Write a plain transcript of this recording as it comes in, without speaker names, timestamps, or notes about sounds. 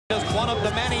Just one of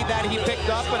the many that he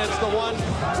picked up, and it's the one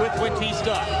with which he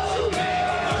stuck.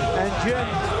 And Jim,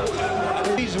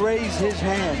 please raise his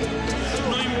hand.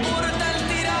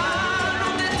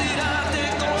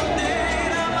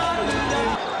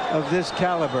 Of this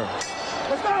caliber.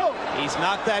 Let's go! He's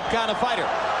not that kind of fighter,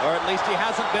 or at least he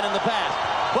hasn't been in the past.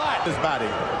 But his body,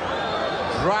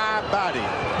 dry body.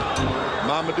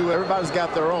 Mamadou, everybody's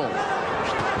got their own.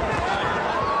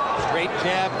 Straight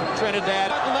jab from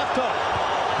Trinidad. Left hook.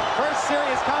 First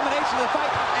serious combination of the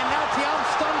fight, and now Thiam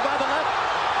stunned by the left.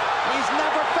 He's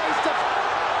never faced a...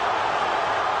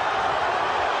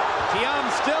 Thiam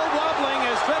still wobbling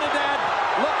as Trinidad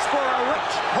looks for a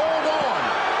rich. Hold on.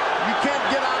 You can't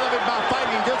get out of it by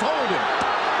fighting. Just hold him.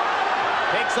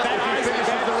 Takes a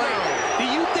finishes the round. Do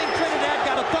you think Trinidad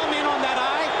got a thumb in on that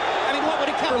eye? I mean, what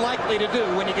would he likely to do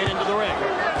when you get into the ring?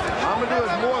 Mamadou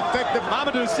is more effective.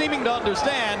 Mamadou seeming to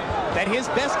understand that his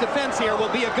best defense here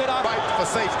will be a good fight for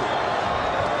safety.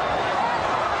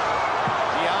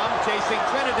 Thiam chasing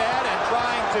Trinidad and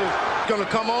trying to... Going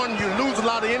to come on, you lose a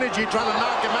lot of energy trying to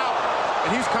knock him out,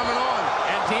 and he's coming on.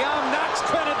 And Thiam knocks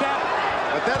Trinidad.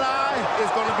 But that eye is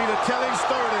going to be the telling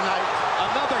story tonight.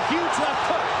 Another huge left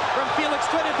hook from Felix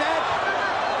Trinidad.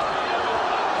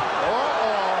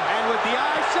 And with the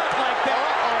eye shut like that,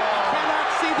 you cannot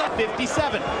see the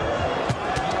 57.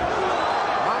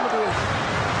 Mamadou is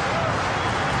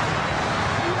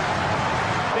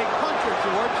big puncher,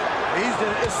 George.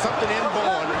 It's something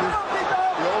inborn.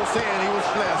 The old saying, he was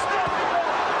blessed.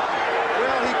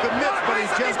 Well, he commits, but he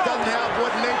just doesn't have what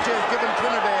nature has given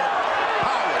Trinidad.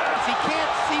 Power. He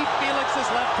can't see Felix's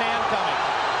left hand coming.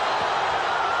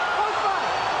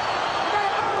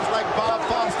 It's like Bob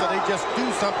Foster. They just do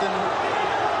something.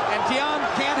 And Thiam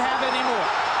can't have any more.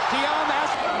 Thiam has...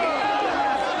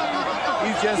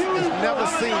 He just has never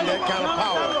seen that kind of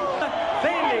power.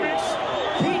 Felix